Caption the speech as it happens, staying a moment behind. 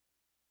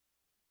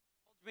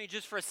Me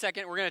just for a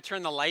second, we're going to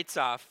turn the lights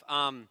off.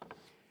 I'm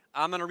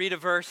going to read a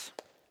verse,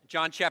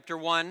 John chapter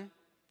 1,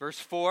 verse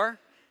 4.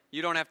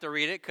 You don't have to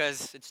read it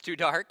because it's too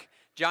dark.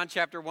 John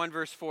chapter 1,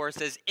 verse 4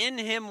 says, "In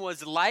him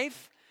was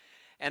life,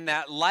 and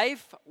that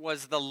life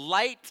was the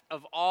light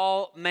of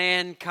all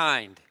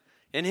mankind."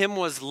 In him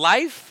was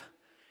life,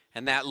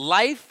 and that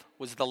life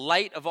was the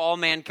light of all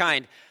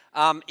mankind.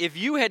 If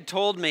you had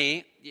told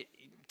me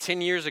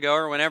 10 years ago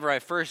or whenever I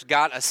first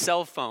got a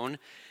cell phone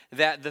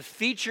that the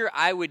feature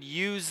I would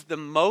use the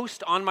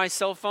most on my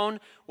cell phone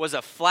was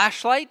a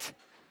flashlight,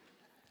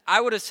 I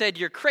would have said,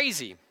 you're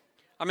crazy.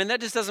 I mean, that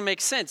just doesn't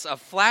make sense. A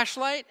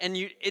flashlight, and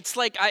it's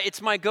like,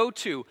 it's my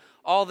go-to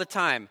all the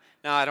time.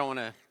 Now, I don't want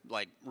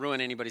to ruin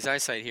anybody's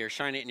eyesight here,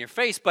 shine it in your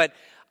face, but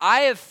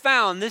I have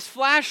found this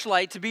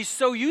flashlight to be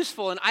so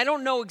useful, and I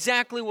don't know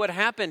exactly what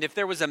happened. If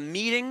there was a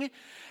meeting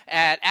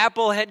at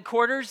Apple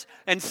headquarters,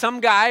 and some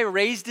guy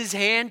raised his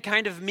hand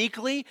kind of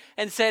meekly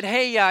and said,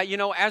 hey,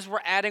 as we're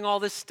adding all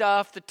this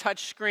stuff, the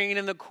touch screen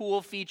and the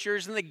cool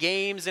features and the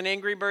games and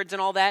Angry Birds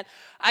and all that,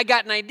 I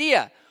got an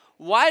idea.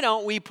 Why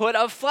don't we put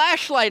a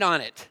flashlight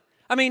on it?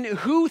 I mean,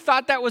 who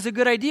thought that was a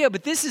good idea?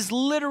 But this is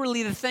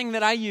literally the thing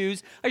that I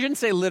use. I shouldn't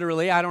say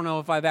literally. I don't know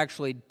if I've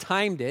actually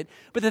timed it.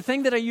 But the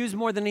thing that I use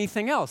more than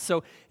anything else.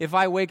 So if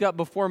I wake up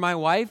before my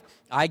wife,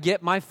 I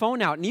get my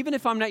phone out. And even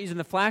if I'm not using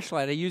the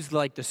flashlight, I use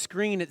the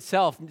screen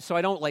itself so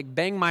I don't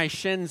bang my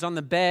shins on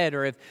the bed.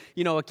 Or if,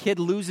 a kid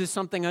loses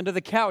something under the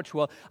couch,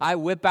 well, I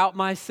whip out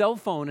my cell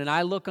phone and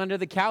I look under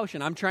the couch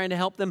and I'm trying to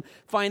help them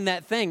find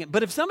that thing.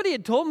 But if somebody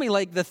had told me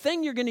the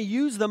thing you're going to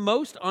use the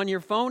most on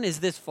your phone is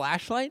this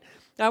flashlight,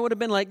 I would have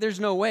been like, there's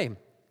no way.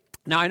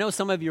 Now, I know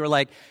some of you are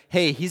like,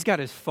 hey, he's got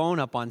his phone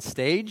up on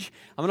stage.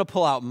 I'm going to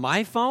pull out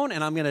my phone,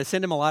 and I'm going to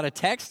send him a lot of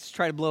texts,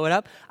 try to blow it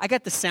up. I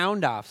got the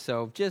sound off,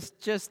 so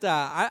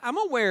I'm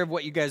aware of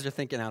what you guys are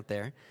thinking out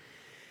there.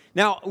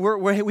 Now,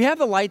 we have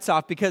the lights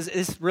off because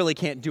this really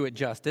can't do it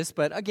justice,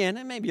 but again,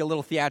 it may be a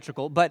little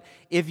theatrical. But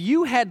if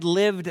you had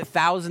lived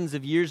thousands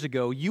of years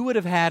ago, you would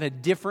have had a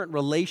different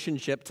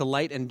relationship to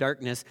light and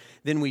darkness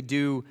than we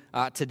do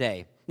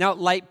today. Now,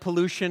 light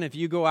pollution, if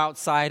you go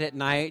outside at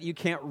night, you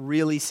can't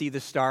really see the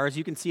stars.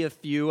 You can see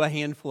a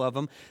handful of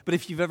them. But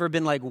if you've ever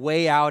been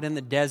way out in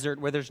the desert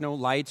where there's no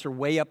lights, or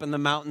way up in the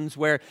mountains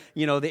where,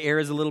 the air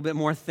is a little bit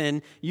more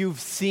thin,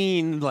 you've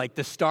seen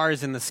the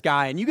stars in the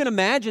sky. And you can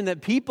imagine that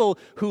people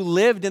who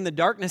lived in the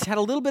darkness had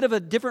a little bit of a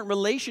different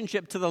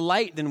relationship to the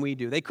light than we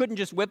do. They couldn't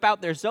just whip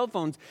out their cell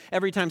phones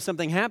every time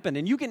something happened.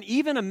 And you can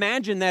even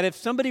imagine that if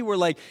somebody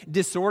were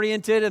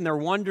disoriented and they're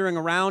wandering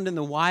around in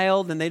the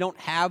wild and they don't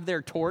have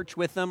their torch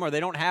with them, or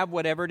they don't have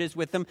whatever it is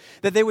with them,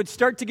 that they would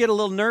start to get a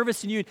little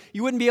nervous, and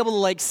you wouldn't be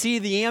able to see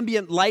the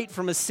ambient light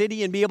from a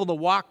city and be able to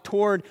walk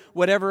toward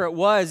whatever it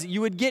was.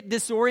 You would get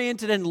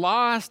disoriented and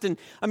lost. And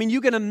you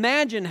can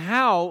imagine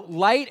how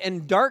light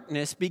and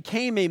darkness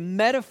became a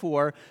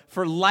metaphor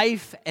for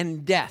life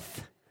and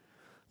death.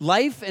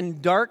 Light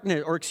and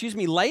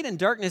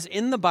darkness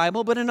in the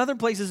Bible, but in other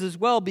places as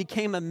well,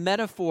 became a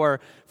metaphor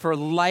for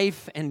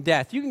life and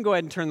death. You can go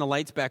ahead and turn the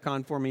lights back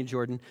on for me,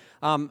 Jordan.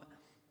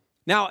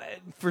 Now,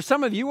 for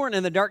some of you weren't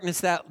in the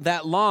darkness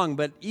that long,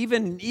 but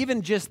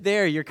even just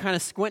there, you're kind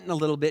of squinting a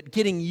little bit,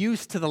 getting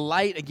used to the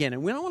light again.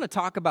 And we don't want to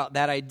talk about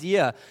that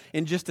idea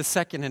in just a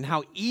second and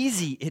how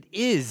easy it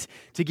is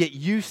to get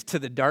used to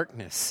the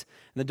darkness,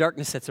 and the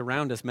darkness that's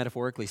around us,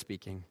 metaphorically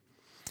speaking.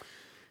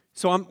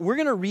 So we're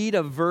going to read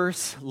a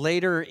verse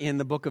later in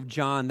the book of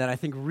John that I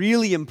think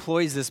really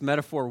employs this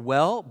metaphor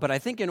well, but I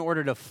think in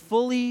order to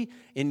fully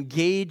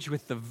engage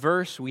with the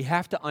verse, we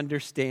have to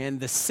understand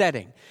the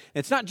setting.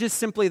 It's not just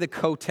simply the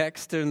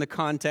co-text and the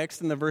context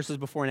and the verses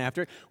before and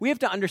after. We have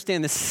to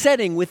understand the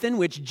setting within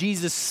which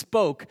Jesus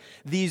spoke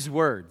these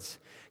words.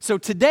 So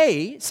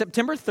today,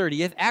 September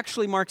 30th,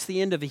 actually marks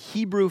the end of a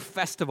Hebrew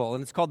festival,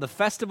 and it's called the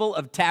Festival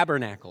of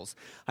Tabernacles.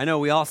 I know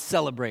we all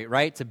celebrate,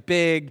 right? It's a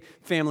big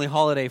family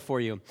holiday for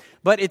you.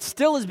 But it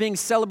still is being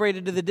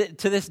celebrated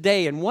to this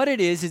day, and what it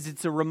is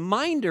it's a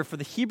reminder for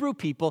the Hebrew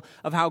people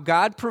of how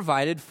God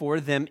provided for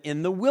them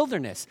in the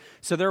wilderness.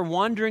 So they're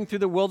wandering through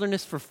the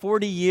wilderness for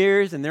 40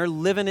 years, and they're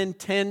living in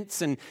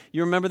tents, and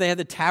you remember they had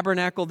the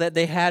tabernacle that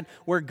they had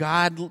where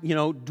God,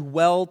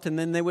 dwelt, and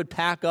then they would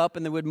pack up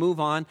and they would move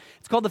on.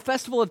 It's called the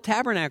Festival of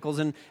Tabernacles,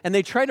 and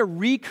they try to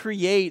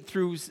recreate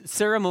through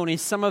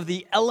ceremonies some of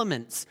the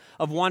elements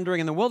of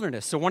wandering in the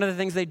wilderness. So one of the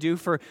things they do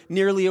for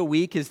nearly a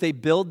week is they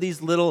build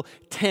these little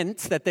tents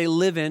that they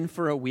live in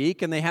for a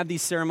week, and they have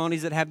these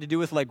ceremonies that have to do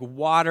with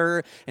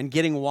water and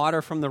getting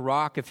water from the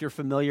rock, if you're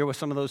familiar with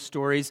some of those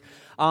stories.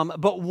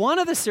 But one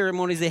of the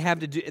ceremonies they have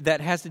to do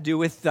that has to do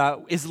with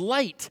is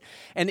light.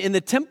 And in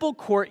the temple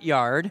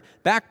courtyard,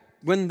 back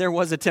when there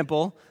was a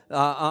temple,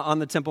 on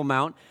the Temple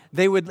Mount,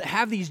 they would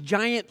have these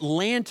giant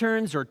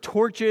lanterns or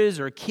torches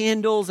or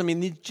candles. I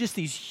mean, just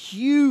these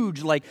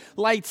huge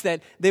lights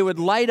that they would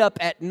light up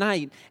at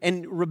night.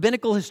 And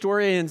rabbinical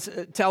historians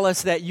tell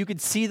us that you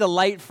could see the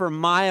light for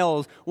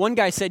miles. One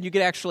guy said you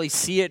could actually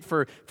see it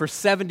for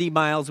 70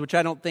 miles, which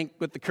I don't think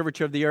with the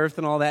curvature of the earth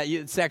and all that,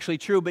 it's actually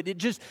true. But it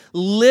just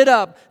lit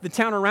up the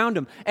town around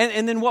them.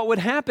 And then what would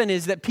happen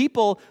is that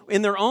people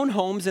in their own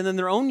homes and in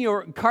their own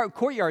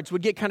courtyards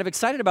would get kind of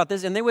excited about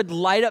this, and they would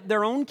light up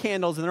their own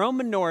candles and their own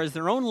menorahs,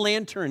 their own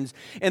lanterns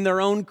in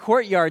their own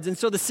courtyards. And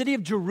so the city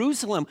of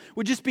Jerusalem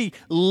would just be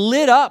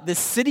lit up. This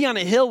city on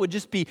a hill would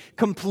just be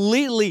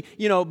completely,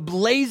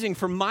 blazing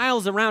for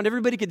miles around.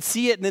 Everybody could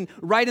see it. And then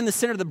right in the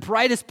center, the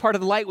brightest part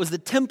of the light was the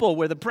temple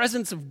where the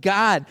presence of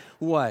God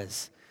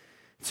was.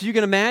 So you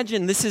can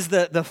imagine this is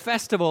the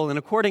festival, and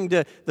according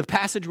to the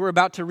passage we're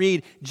about to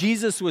read,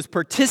 Jesus was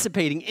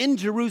participating in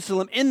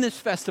Jerusalem in this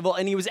festival,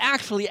 and he was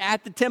actually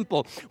at the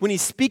temple when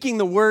he's speaking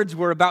the words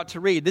we're about to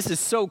read. This is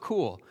so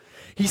cool.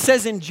 He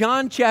says in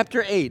John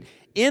chapter 8,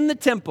 in the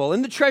temple,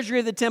 in the treasury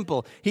of the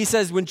temple, he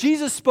says, when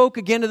Jesus spoke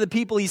again to the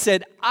people, he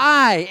said,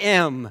 I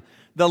am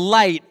the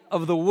light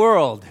of the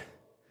world.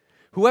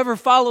 Whoever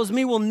follows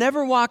me will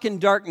never walk in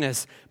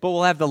darkness, but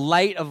will have the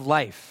light of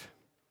life.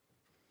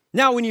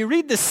 Now, when you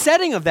read the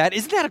setting of that,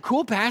 isn't that a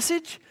cool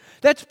passage?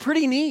 That's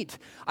pretty neat.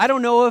 I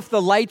don't know if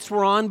the lights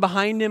were on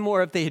behind him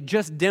or if they had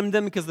just dimmed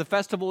them because the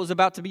festival was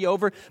about to be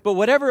over. But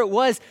whatever it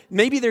was,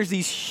 maybe there's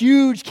these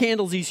huge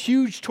candles, these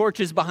huge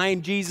torches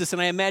behind Jesus.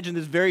 And I imagine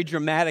this very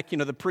dramatic,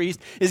 the priest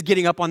is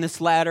getting up on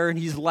this ladder and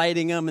he's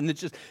lighting them. And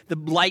it's just the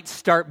lights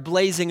start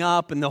blazing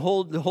up and the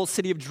whole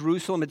city of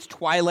Jerusalem, its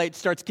twilight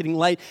starts getting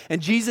light. And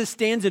Jesus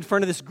stands in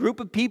front of this group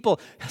of people,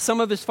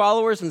 some of his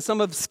followers and some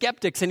of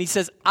skeptics. And he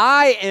says,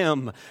 I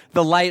am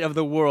the light of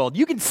the world.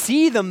 You can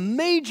see the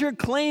major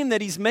claim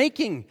that he's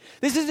making.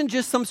 This isn't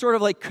just some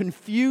sort of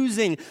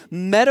confusing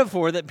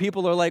metaphor that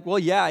people are like, well,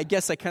 yeah, I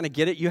guess I kind of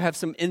get it. You have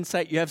some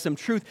insight, you have some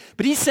truth.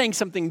 But he's saying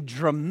something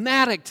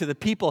dramatic to the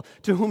people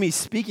to whom he's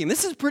speaking.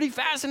 This is pretty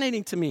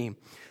fascinating to me.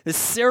 This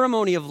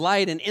ceremony of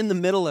light, and in the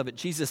middle of it,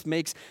 Jesus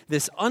makes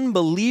this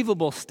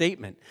unbelievable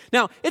statement.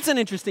 Now, it's an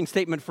interesting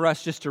statement for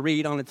us just to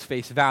read on its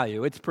face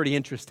value. It's pretty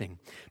interesting.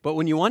 But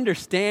when you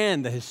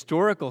understand the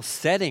historical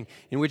setting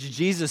in which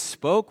Jesus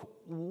spoke,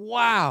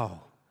 wow.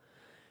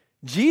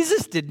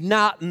 Jesus did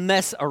not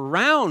mess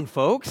around,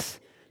 folks.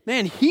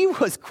 Man, he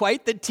was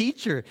quite the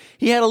teacher.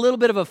 He had a little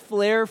bit of a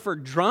flair for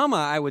drama,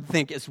 I would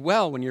think, as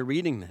well when you're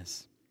reading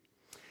this.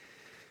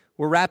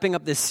 We're wrapping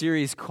up this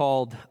series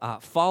called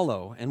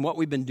Follow, and what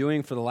we've been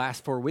doing for the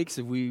last 4 weeks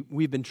is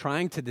we've been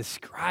trying to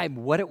describe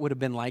what it would have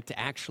been like to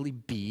actually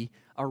be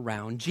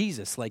around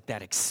Jesus, like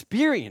that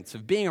experience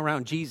of being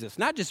around Jesus,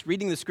 not just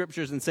reading the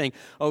scriptures and saying,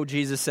 oh,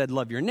 Jesus said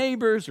love your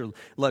neighbors or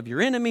love your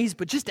enemies,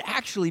 but just to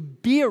actually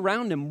be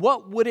around him.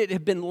 What would it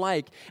have been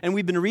like? And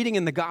we've been reading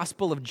in the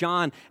Gospel of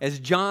John as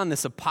John,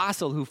 this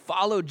apostle who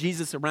followed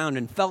Jesus around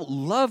and felt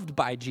loved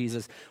by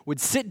Jesus, would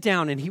sit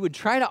down and he would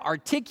try to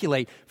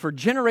articulate for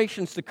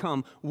generations to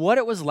come what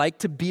it was like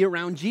to be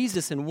around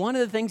Jesus. And one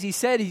of the things he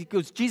said, he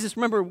goes, Jesus,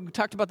 remember we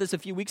talked about this a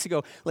few weeks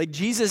ago,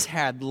 Jesus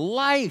had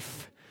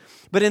life.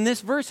 But in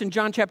this verse, in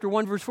John chapter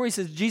 1, verse 4, he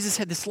says, Jesus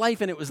had this life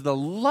and it was the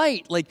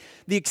light.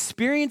 The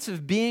experience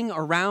of being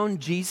around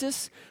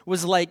Jesus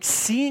was like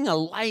seeing a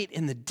light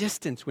in the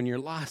distance when you're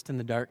lost in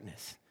the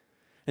darkness.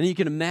 And you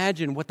can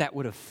imagine what that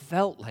would have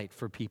felt like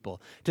for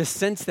people to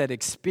sense that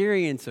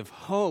experience of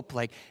hope,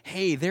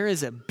 hey, there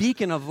is a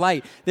beacon of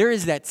light. There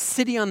is that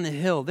city on the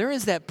hill. There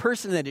is that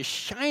person that is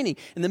shining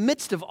in the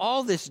midst of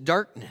all this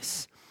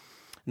darkness.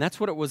 And that's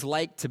what it was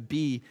like to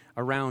be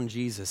around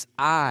Jesus.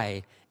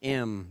 I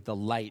am the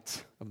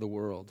light of the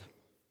world.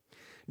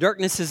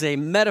 Darkness is a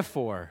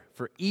metaphor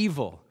for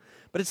evil.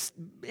 But it's,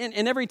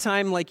 and every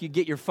time you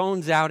get your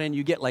phones out and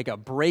you get a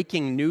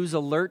breaking news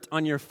alert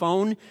on your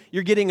phone,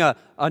 you're getting a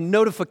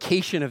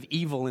notification of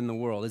evil in the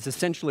world. It's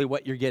essentially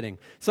what you're getting.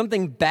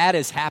 Something bad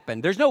has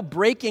happened. There's no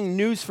breaking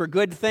news for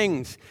good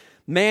things.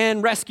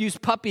 Man rescues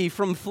puppy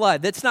from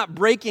flood. That's not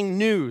breaking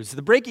news.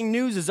 The breaking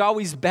news is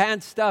always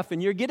bad stuff,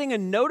 and you're getting a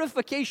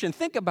notification.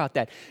 Think about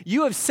that.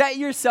 You have set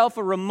yourself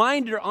a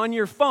reminder on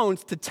your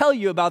phones to tell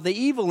you about the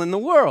evil in the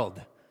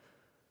world.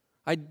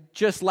 I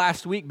just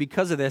last week,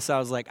 because of this, I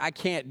was like, I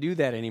can't do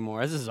that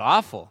anymore. This is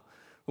awful.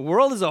 The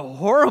world is a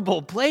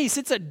horrible place.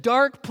 It's a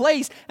dark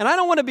place, and I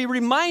don't want to be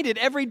reminded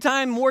every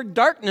time more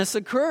darkness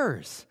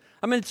occurs.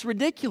 I mean, it's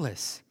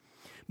ridiculous.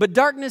 But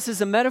darkness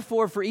is a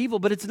metaphor for evil,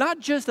 but it's not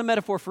just a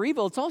metaphor for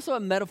evil, it's also a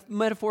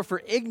metaphor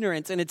for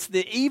ignorance, and it's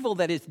the evil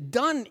that is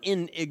done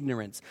in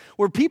ignorance,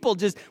 where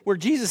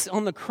Jesus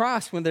on the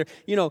cross, when they're,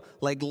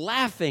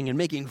 laughing and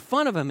making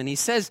fun of him, and he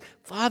says,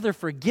 Father,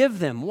 forgive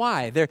them.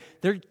 Why?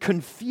 They're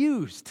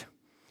confused.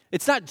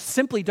 It's not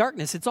simply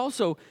darkness, it's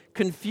also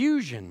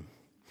confusion.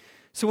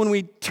 So when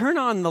we turn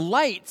on the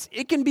lights,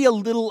 it can be a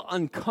little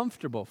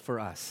uncomfortable for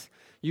us.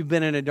 You've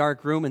been in a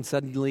dark room and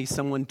suddenly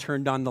someone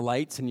turned on the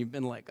lights and you've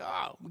been like,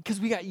 oh,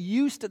 because we got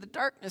used to the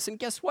darkness. And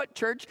guess what,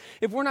 church?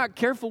 If we're not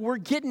careful, we're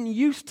getting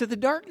used to the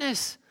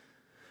darkness.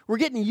 We're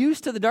getting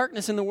used to the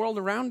darkness in the world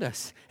around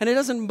us, and it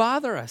doesn't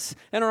bother us,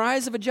 and our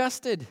eyes have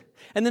adjusted.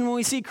 And then when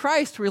we see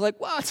Christ, we're like,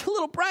 wow, it's a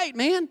little bright,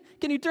 man.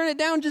 Can you turn it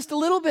down just a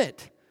little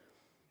bit?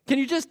 Can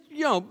you just,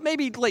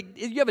 maybe like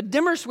you have a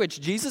dimmer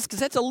switch, Jesus, because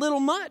that's a little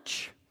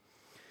much.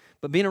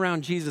 But being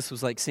around Jesus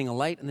was like seeing a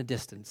light in the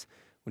distance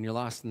when you're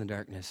lost in the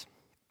darkness.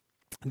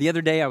 The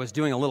other day, I was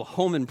doing a little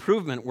home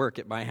improvement work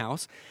at my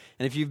house.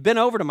 And if you've been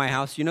over to my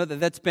house, you know that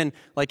that's been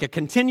like a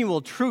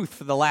continual truth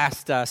for the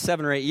last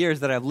 7 or 8 years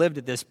that I've lived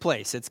at this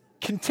place. It's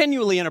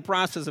continually in a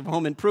process of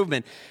home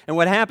improvement. And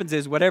what happens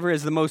is whatever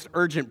is the most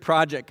urgent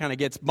project kind of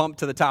gets bumped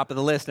to the top of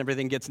the list, and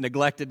everything gets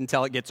neglected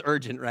until it gets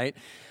urgent, right?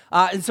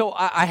 And so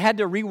I had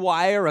to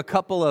rewire a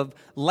couple of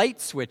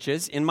light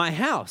switches in my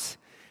house.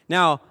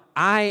 Now,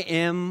 I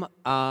am...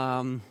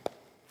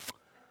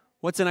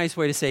 what's a nice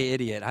way to say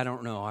idiot? I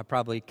don't know.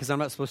 Because I'm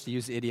not supposed to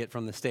use idiot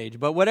from the stage.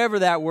 But whatever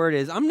that word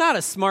is, I'm not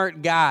a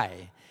smart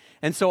guy.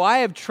 And so I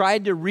have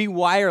tried to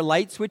rewire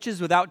light switches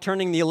without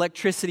turning the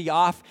electricity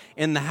off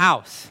in the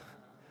house.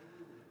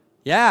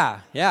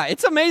 Yeah.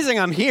 It's amazing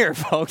I'm here,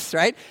 folks,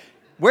 right?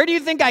 Where do you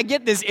think I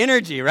get this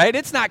energy, right?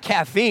 It's not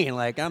caffeine.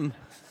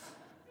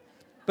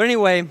 But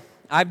anyway,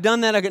 I've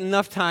done that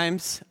enough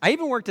times. I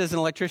even worked as an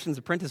electrician's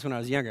apprentice when I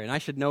was younger, and I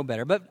should know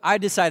better. But I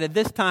decided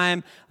this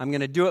time I'm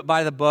going to do it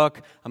by the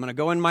book. I'm going to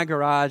go in my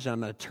garage, and I'm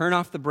going to turn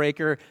off the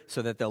breaker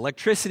so that the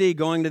electricity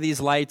going to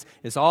these lights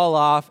is all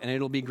off, and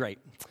it'll be great.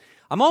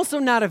 I'm also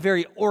not a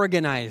very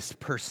organized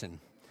person.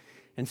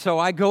 And so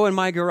I go in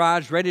my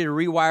garage ready to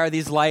rewire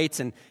these lights,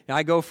 and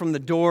I go from the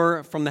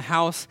door from the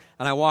house,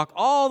 and I walk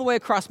all the way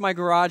across my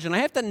garage, and I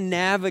have to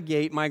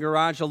navigate my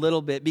garage a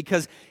little bit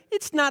because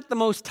it's not the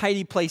most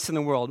tidy place in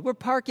the world. We're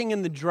parking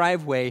in the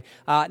driveway,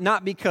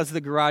 not because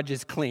the garage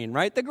is clean,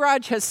 right? The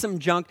garage has some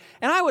junk,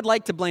 and I would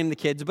like to blame the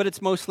kids, but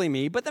it's mostly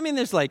me. But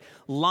there's like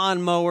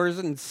lawnmowers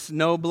and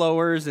snow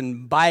blowers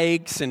and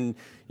bikes and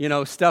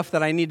stuff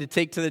that I need to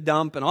take to the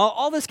dump and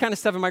all this kind of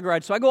stuff in my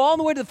garage. So I go all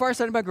the way to the far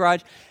side of my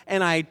garage,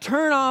 and I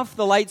turn off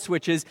the light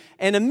switches,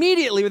 and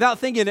immediately, without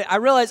thinking it, I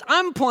realize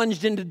I'm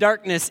plunged into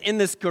darkness in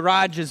this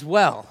garage as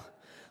well.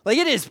 Like,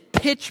 it is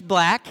pitch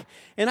black,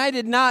 and I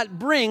did not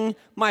bring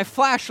my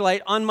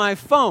flashlight on my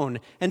phone.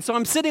 And so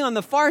I'm sitting on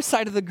the far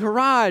side of the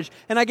garage,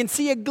 and I can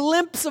see a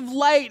glimpse of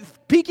light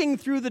peeking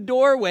through the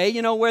doorway,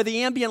 where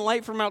the ambient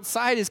light from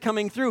outside is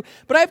coming through.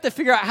 But I have to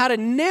figure out how to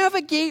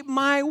navigate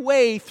my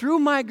way through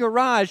my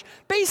garage,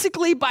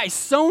 basically by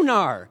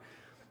sonar.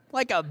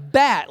 Like a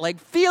bat, like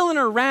feeling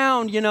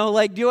around,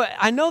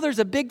 I know there's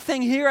a big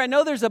thing here, I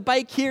know there's a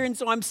bike here, and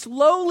so I'm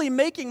slowly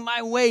making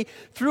my way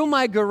through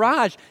my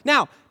garage.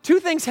 Now, two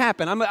things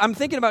happen. I'm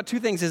thinking about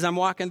two things as I'm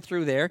walking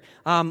through there.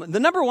 The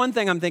number one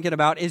thing I'm thinking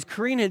about is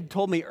Corrine had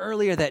told me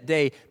earlier that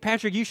day,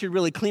 Patrick, you should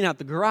really clean out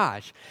the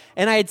garage.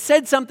 And I had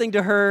said something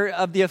to her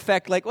of the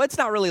effect like, well, it's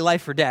not really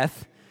life or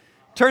death.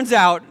 Turns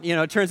out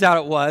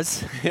it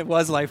was. It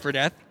was life or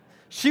death.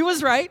 She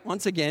was right,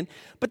 once again.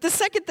 But the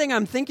second thing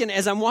I'm thinking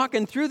as I'm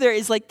walking through there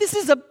is like, this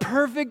is a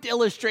perfect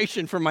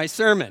illustration for my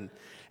sermon.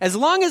 As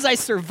long as I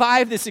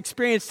survive this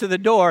experience to the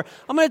door,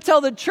 I'm going to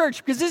tell the church,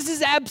 because this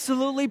is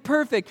absolutely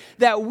perfect,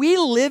 that we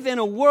live in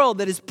a world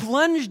that is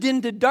plunged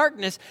into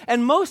darkness,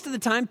 and most of the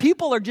time,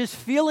 people are just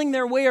feeling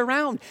their way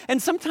around. And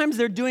sometimes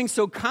they're doing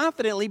so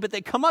confidently, but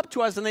they come up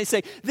to us and they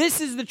say, this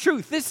is the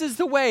truth, this is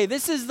the way,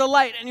 this is the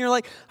light. And you're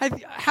like,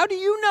 how do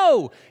you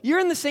know? You're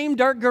in the same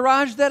dark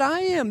garage that I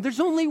am. There's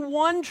only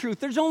one truth,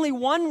 there's only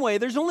one way,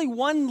 there's only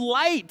one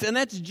light, and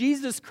that's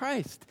Jesus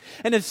Christ.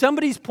 And if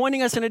somebody's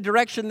pointing us in a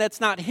direction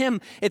that's not Him,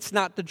 it's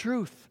not the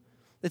truth.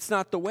 It's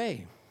not the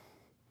way.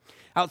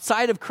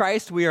 Outside of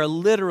Christ, we are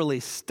literally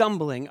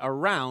stumbling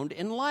around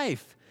in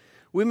life.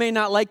 We may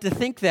not like to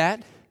think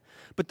that,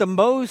 but the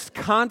most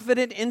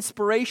confident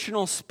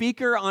inspirational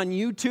speaker on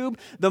YouTube,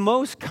 the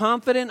most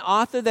confident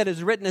author that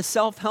has written a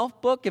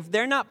self-help book, if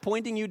they're not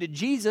pointing you to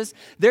Jesus,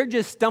 they're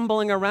just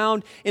stumbling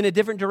around in a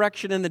different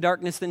direction in the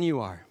darkness than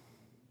you are.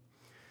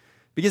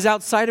 Because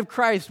outside of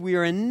Christ, we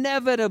are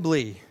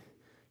inevitably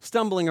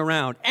stumbling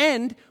around,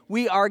 and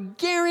we are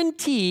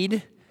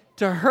guaranteed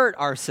to hurt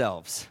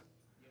ourselves.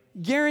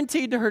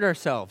 Guaranteed to hurt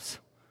ourselves.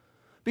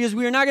 Because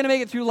we are not going to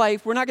make it through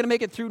life, we're not going to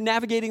make it through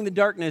navigating the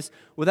darkness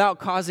without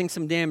causing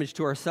some damage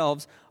to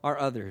ourselves or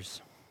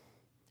others.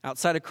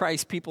 Outside of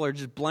Christ, people are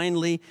just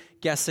blindly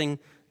guessing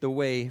the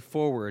way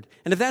forward.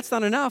 And if that's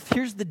not enough,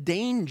 here's the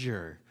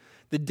danger.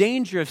 The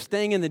danger of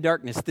staying in the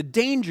darkness, the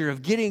danger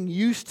of getting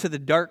used to the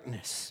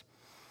darkness.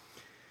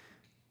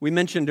 We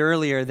mentioned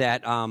earlier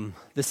that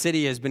the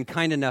city has been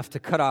kind enough to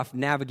cut off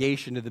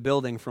navigation to the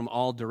building from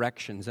all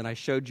directions, and I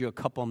showed you a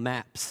couple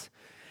maps.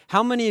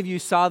 How many of you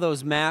saw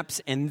those maps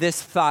and this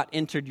thought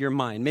entered your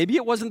mind? Maybe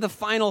it wasn't the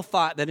final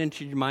thought that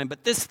entered your mind,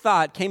 but this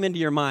thought came into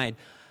your mind.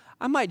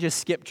 I might just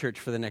skip church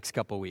for the next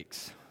couple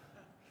weeks.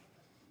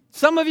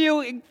 Some of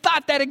you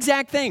thought that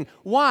exact thing.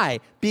 Why?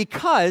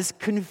 Because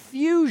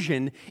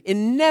confusion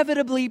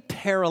inevitably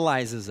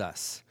paralyzes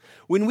us.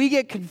 when we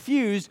get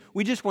confused,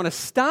 we just want to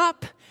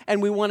stop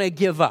and we want to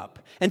give up.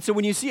 And so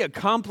when you see a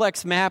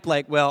complex map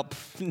like, well,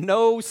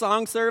 no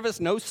song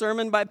service, no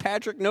sermon by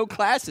Patrick, no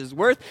classes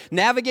worth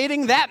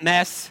navigating that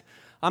mess,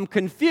 I'm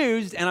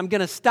confused and I'm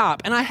going to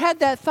stop. And I had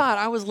that thought.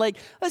 I was like,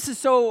 this is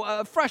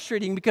so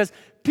frustrating because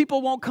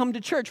people won't come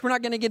to church. We're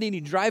not going to get any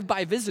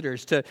drive-by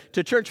visitors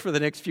to church for the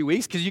next few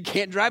weeks because you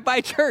can't drive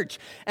by church.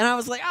 And I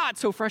was like,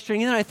 it's so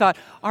frustrating. And then I thought,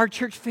 our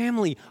church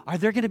family, are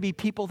there going to be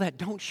people that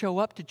don't show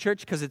up to church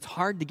because it's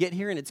hard to get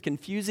here and it's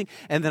confusing?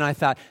 And then I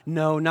thought,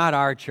 no, not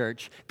our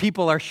church.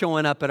 People are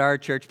showing up at our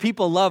church.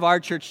 People love our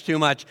church too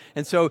much.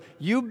 And so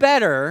you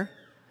better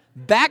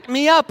back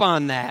me up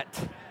on that.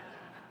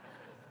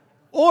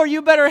 Or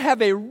you better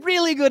have a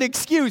really good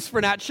excuse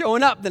for not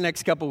showing up the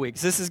next couple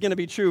weeks. This is going to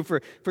be true for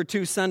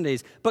 2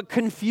 Sundays. But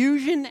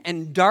confusion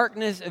and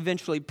darkness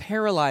eventually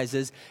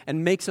paralyzes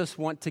and makes us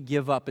want to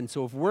give up. And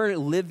so if we're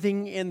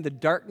living in the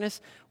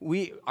darkness,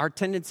 our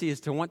tendency is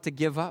to want to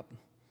give up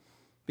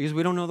because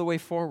we don't know the way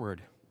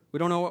forward. We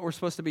don't know what we're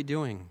supposed to be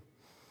doing.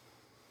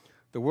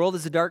 The world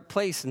is a dark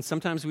place, and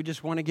sometimes we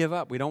just want to give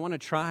up. We don't want to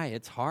try.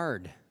 It's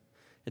hard.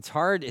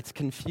 It's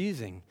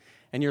confusing.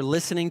 And you're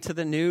listening to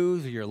the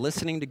news, or you're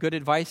listening to good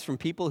advice from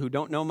people who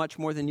don't know much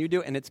more than you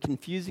do, and it's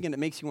confusing, and it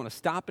makes you want to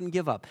stop and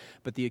give up.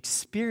 But the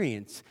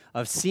experience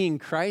of seeing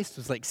Christ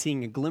was like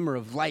seeing a glimmer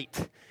of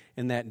light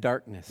in that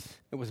darkness.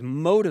 It was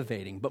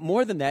motivating, but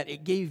more than that,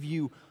 it gave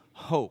you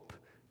hope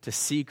to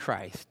see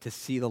Christ, to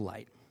see the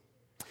light.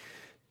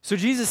 So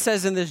Jesus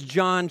says in this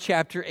John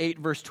chapter 8,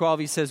 verse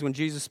 12, he says, when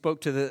Jesus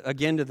spoke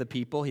again to the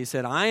people, he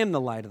said, I am the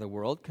light of the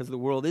world, because the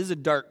world is a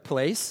dark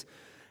place.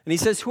 And he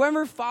says,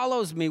 whoever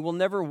follows me will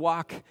never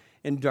walk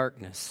in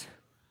darkness.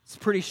 It's a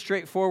pretty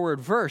straightforward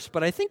verse,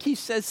 but I think he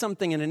says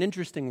something in an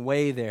interesting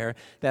way there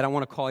that I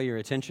want to call your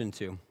attention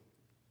to.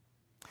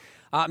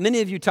 Many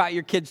of you taught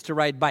your kids to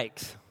ride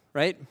bikes,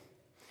 right?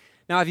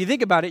 Now, if you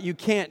think about it, you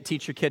can't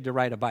teach your kid to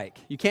ride a bike.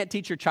 You can't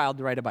teach your child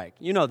to ride a bike.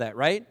 You know that,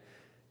 right?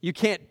 You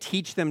can't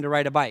teach them to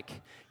ride a bike.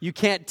 You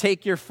can't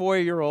take your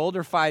 4-year-old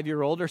or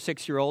 5-year-old or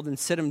 6-year-old and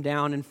sit them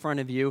down in front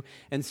of you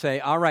and say,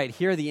 all right,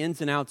 here are the ins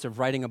and outs of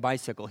riding a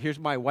bicycle. Here's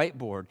my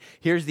whiteboard.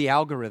 Here's the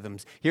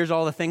algorithms. Here's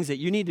all the things that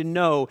you need to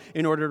know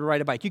in order to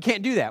ride a bike. You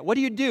can't do that. What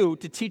do you do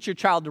to teach your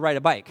child to ride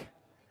a bike?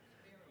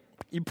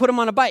 You put them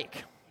on a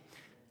bike.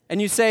 And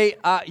you say,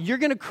 you're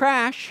going to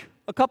crash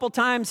a couple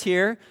times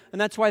here, and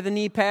that's why the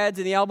knee pads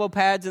and the elbow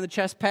pads and the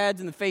chest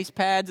pads and the face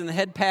pads and the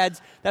head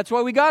pads, that's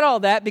why we got all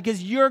that,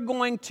 because you're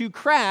going to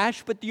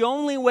crash, but the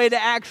only way to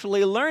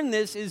actually learn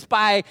this is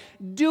by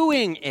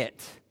doing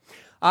it.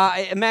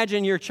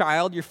 Imagine your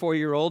child, your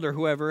 4-year-old or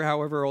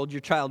however old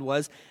your child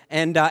was,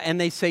 and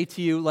they say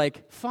to you,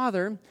 like,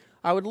 Father,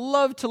 I would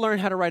love to learn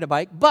how to ride a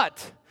bike,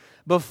 but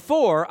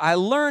before I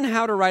learn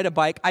how to ride a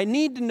bike, I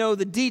need to know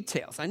the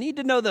details. I need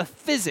to know the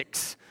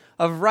physics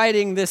of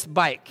riding this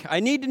bike.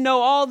 I need to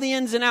know all the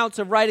ins and outs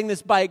of riding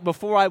this bike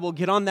before I will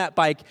get on that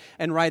bike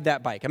and ride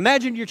that bike.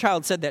 Imagine your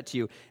child said that to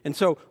you. And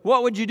so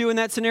what would you do in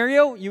that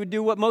scenario? You would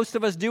do what most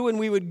of us do, and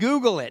we would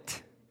Google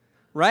it,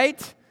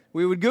 right?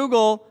 We would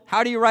Google,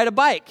 how do you ride a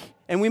bike?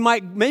 And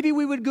maybe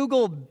we would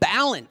Google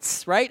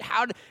balance, right?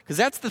 Because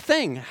that's the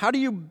thing. How do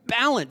you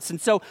balance? And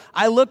so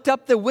I looked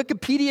up the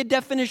Wikipedia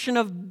definition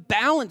of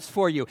balance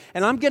for you.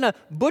 And I'm going to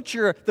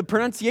butcher the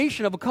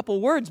pronunciation of a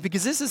couple words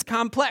because this is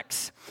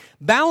complex.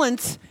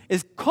 Balance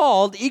is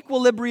called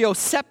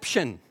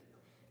equilibrioception.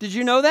 Did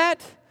you know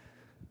that?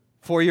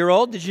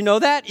 4-year-old, did you know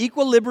that?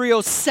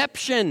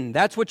 Equilibrioception.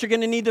 That's what you're going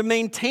to need to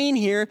maintain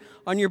here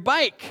on your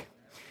bike.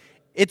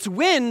 It's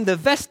when the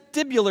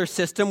vestibular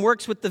system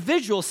works with the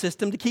visual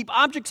system to keep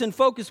objects in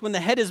focus when the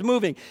head is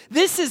moving.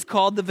 This is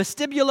called the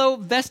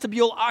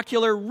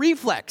vestibulo-ocular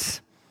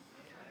reflex.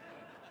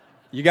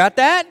 You got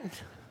that?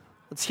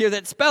 Let's hear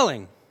that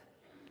spelling.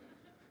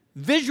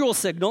 Visual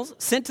signals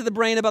sent to the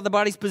brain about the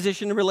body's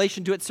position in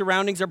relation to its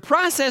surroundings are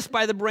processed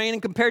by the brain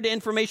and compared to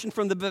information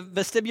from the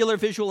vestibular,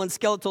 visual, and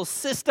skeletal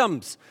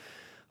systems.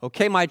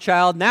 Okay, my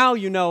child, now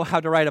you know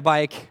how to ride a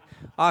bike.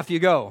 Off you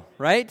go,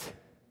 right?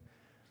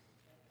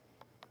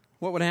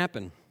 What would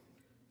happen?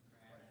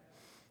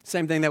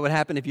 Same thing that would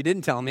happen if you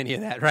didn't tell him any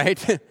of that,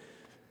 right?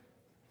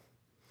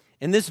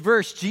 In this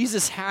verse,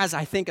 Jesus has,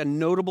 I think, a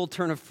notable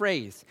turn of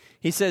phrase.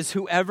 He says,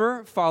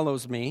 whoever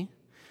follows me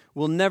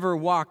will never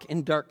walk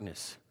in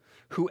darkness.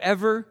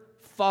 Whoever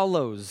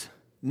follows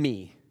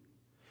me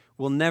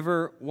will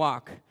never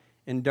walk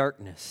in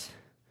darkness.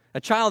 A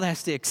child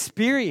has to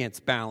experience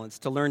balance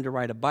to learn to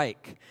ride a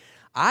bike.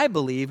 I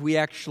believe we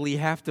actually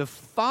have to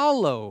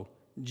follow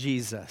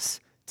Jesus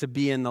to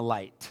be in the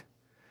light.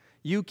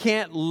 You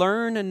can't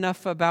learn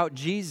enough about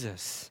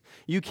Jesus.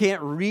 You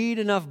can't read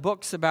enough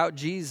books about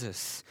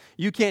Jesus.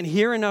 You can't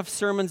hear enough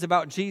sermons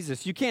about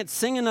Jesus. You can't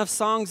sing enough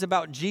songs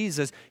about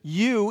Jesus.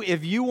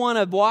 If you want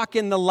to walk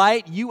in the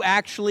light, you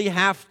actually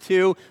have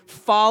to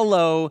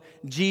follow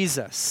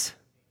Jesus.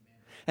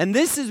 And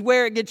this is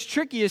where it gets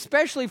tricky,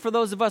 especially for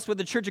those of us with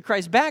the Church of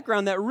Christ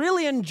background that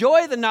really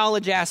enjoy the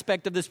knowledge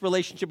aspect of this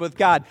relationship with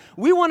God.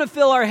 We want to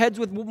fill our heads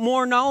with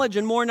more knowledge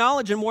and more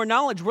knowledge and more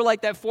knowledge. We're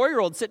like that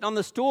 4-year-old sitting on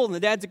the stool and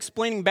the dad's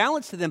explaining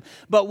balance to them.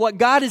 But what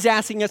God is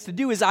asking us to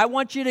do is, I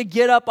want you to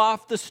get up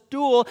off the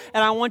stool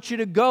and I want you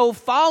to go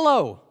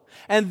follow.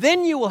 And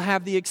then you will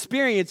have the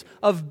experience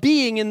of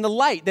being in the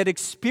light. That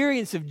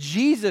experience of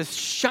Jesus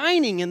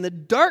shining in the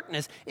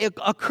darkness, it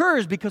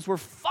occurs because we're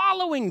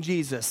following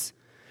Jesus.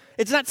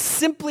 It's not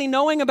simply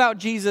knowing about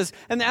Jesus,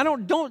 and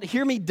don't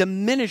hear me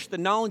diminish the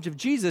knowledge of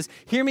Jesus.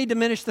 Hear me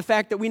diminish the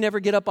fact that we never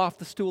get up off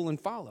the stool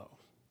and follow.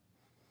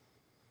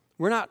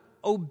 We're not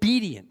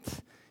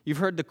obedient. You've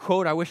heard the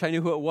quote, I wish I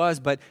knew who it was,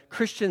 but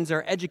Christians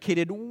are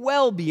educated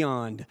well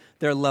beyond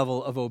their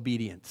level of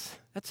obedience.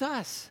 That's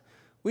us.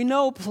 We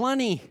know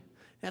plenty.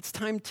 That's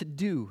time to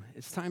do.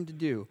 It's time to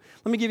do.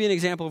 Let me give you an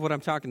example of what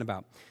I'm talking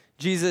about.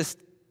 Jesus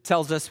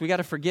tells us we got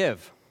to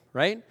forgive,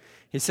 right?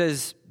 He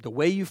says, the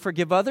way you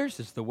forgive others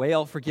is the way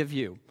I'll forgive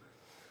you.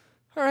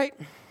 All right,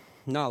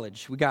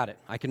 knowledge, we got it.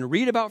 I can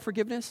read about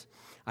forgiveness.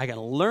 I can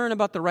learn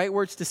about the right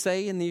words to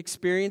say in the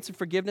experience of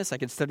forgiveness. I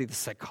can study the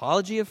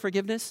psychology of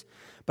forgiveness.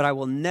 But I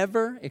will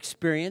never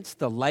experience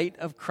the light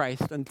of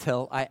Christ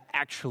until I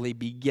actually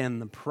begin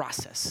the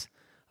process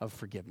of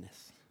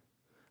forgiveness,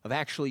 of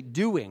actually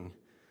doing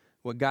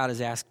what God has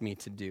asked me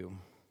to do.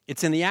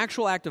 It's in the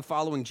actual act of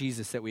following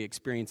Jesus that we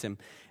experience him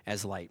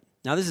as light.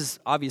 Now, this is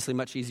obviously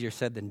much easier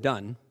said than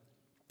done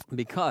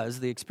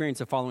because the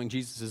experience of following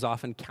Jesus is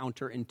often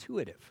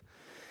counterintuitive,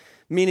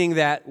 meaning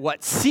that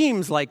what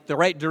seems like the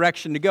right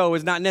direction to go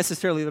is not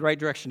necessarily the right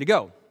direction to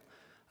go.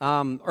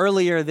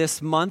 Earlier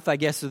this month, I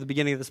guess at the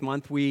beginning of this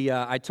month,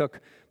 I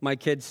took my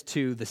kids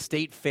to the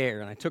state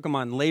fair, and I took them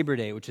on Labor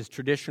Day, which is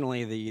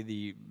traditionally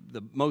the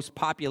most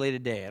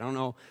populated day. I don't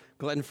know,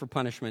 glutton for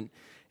punishment.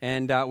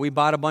 And we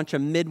bought a bunch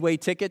of midway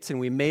tickets, and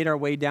we made our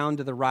way down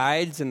to the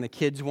rides, and the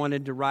kids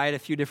wanted to ride a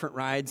few different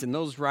rides. And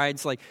those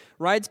rides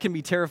can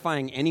be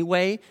terrifying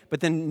anyway, but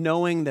then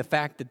knowing the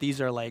fact that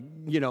these are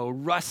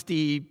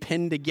rusty,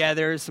 pinned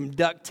together, some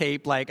duct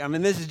tape,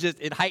 this is just,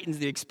 it heightens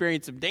the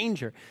experience of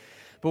danger.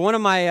 But one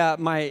of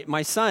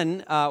my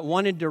son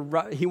wanted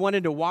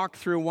to walk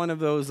through one of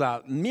those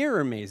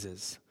mirror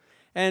mazes.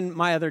 And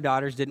my other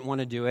daughters didn't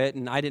want to do it,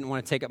 and I didn't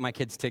want to take up my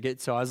kid's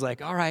ticket. So I was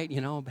like, all right,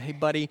 hey,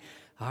 buddy,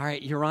 all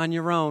right, you're on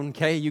your own,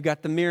 okay? You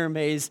got the mirror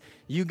maze.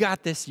 You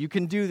got this. You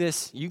can do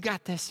this. You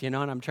got this, and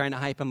I'm trying to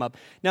hype him up.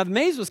 Now, the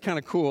maze was kind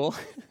of cool.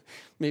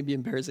 Maybe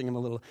embarrassing him a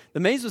little. The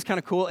maze was kind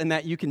of cool in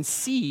that you can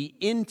see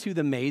into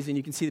the maze, and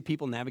you can see the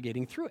people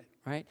navigating through it,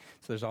 right?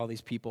 So there's all these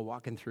people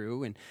walking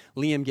through, and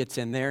Liam gets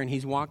in there, and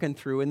he's walking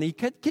through, and he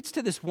gets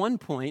to this one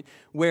point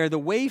where the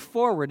way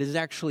forward is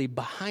actually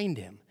behind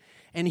him.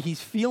 And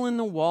he's feeling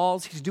the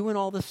walls, he's doing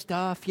all the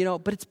stuff,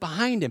 but it's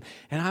behind him.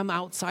 And I'm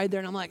outside there,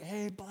 and I'm like,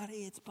 hey,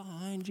 buddy, it's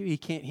behind you. He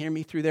can't hear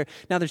me through there.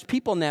 Now, there's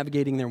people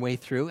navigating their way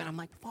through, and I'm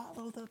like,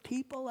 follow the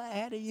people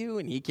ahead of you.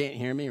 And he can't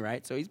hear me,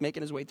 right? So he's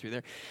making his way through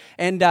there.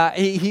 And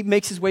he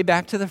makes his way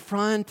back to the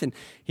front, and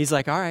he's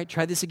like, all right,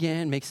 try this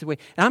again, makes his way.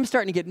 And I'm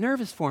starting to get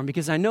nervous for him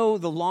because I know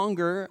the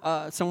longer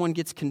someone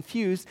gets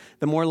confused,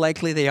 the more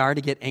likely they are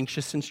to get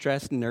anxious and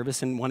stressed and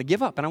nervous and want to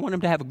give up. And I want him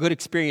to have a good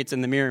experience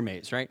in the mirror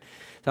maze, right?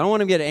 So I don't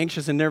want him to get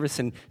anxious and nervous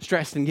and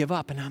stressed and give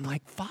up. And I'm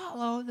like,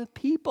 follow the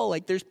people.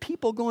 There's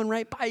people going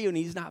right by you, and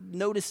he's not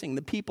noticing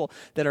the people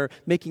that are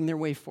making their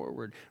way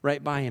forward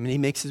right by him. And he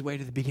makes his way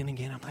to the beginning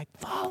again. I'm like,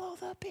 follow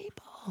the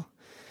people.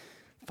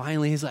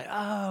 Finally, he's like,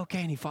 oh,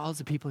 okay. And he follows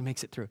the people and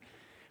makes it through.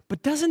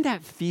 But doesn't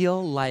that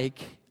feel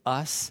like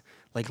us?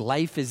 Like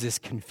life is this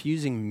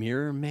confusing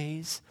mirror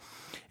maze?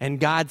 And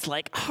God's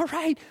like, all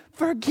right,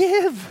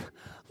 forgive,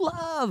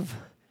 love.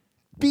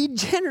 Be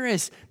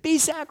generous, be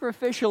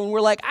sacrificial. And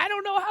we're like, I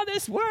don't know how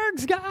this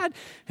works, God.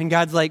 And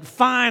God's like,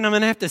 fine, I'm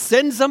going to have to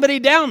send somebody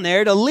down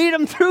there to lead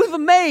them through the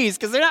maze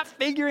because they're not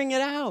figuring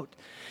it out.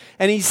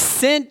 And he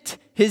sent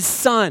his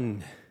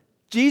son,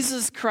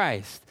 Jesus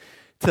Christ,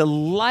 to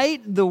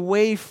light the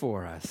way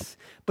for us.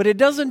 But it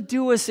doesn't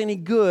do us any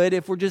good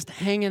if we're just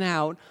hanging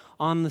out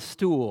on the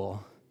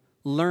stool,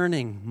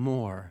 learning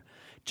more.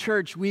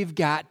 Church, we've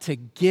got to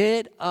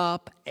get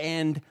up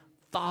and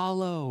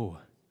follow.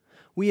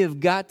 We have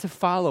got to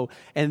follow,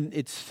 and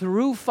it's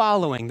through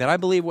following that I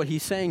believe what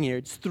he's saying here.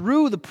 It's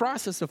through the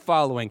process of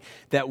following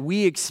that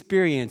we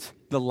experience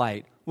the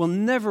light. We'll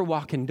never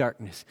walk in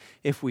darkness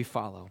if we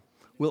follow.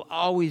 We'll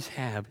always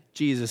have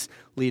Jesus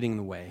leading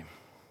the way.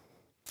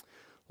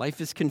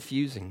 Life is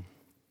confusing.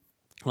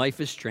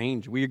 Life is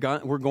strange. We're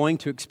going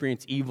to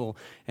experience evil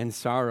and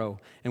sorrow,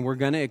 and we're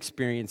going to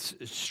experience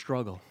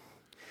struggle.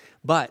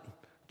 But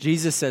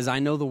Jesus says, I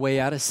know the way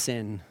out of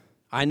sin.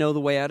 I know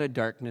the way out of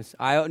darkness.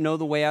 I know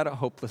the way out of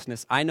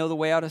hopelessness. I know the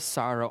way out of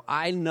sorrow.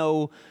 I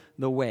know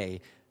the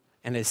way.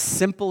 And as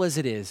simple as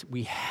it is,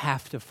 we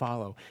have to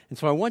follow. And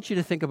so I want you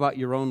to think about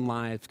your own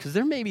lives, because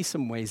there may be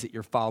some ways that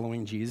you're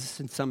following Jesus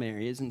in some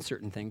areas and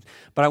certain things.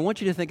 But I want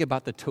you to think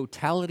about the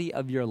totality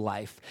of your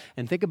life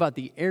and think about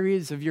the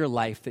areas of your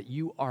life that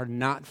you are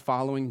not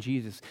following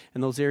Jesus,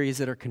 and those areas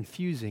that are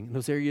confusing, and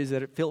those areas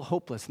that feel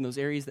hopeless, and those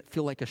areas that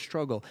feel like a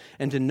struggle.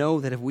 And to know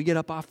that if we get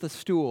up off the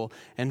stool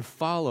and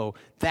follow,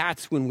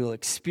 that's when we'll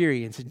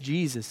experience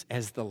Jesus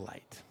as the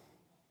light.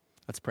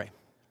 Let's pray.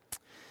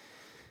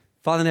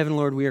 Father in heaven,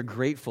 Lord, we are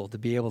grateful to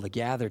be able to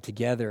gather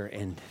together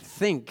and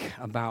think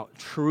about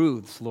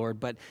truths, Lord,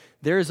 but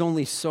there is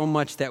only so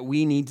much that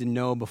we need to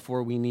know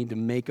before we need to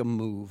make a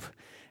move.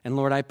 And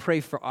Lord, I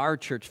pray for our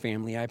church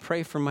family. I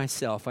pray for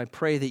myself. I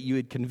pray that you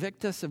would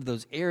convict us of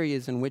those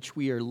areas in which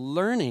we are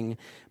learning,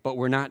 but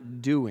we're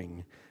not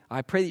doing.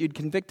 I pray that you'd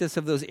convict us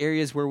of those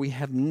areas where we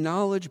have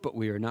knowledge, but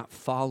we are not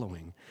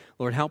following.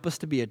 Lord, help us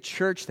to be a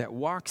church that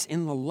walks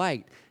in the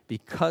light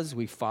because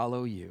we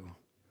follow you.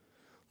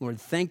 Lord,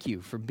 thank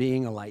you for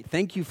being a light.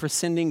 Thank you for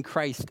sending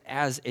Christ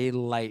as a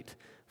light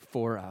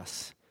for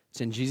us. It's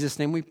in Jesus'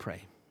 name we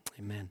pray.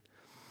 Amen.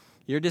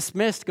 You're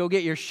dismissed. Go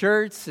get your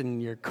shirts and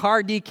your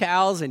car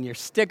decals and your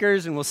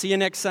stickers, and we'll see you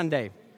next Sunday.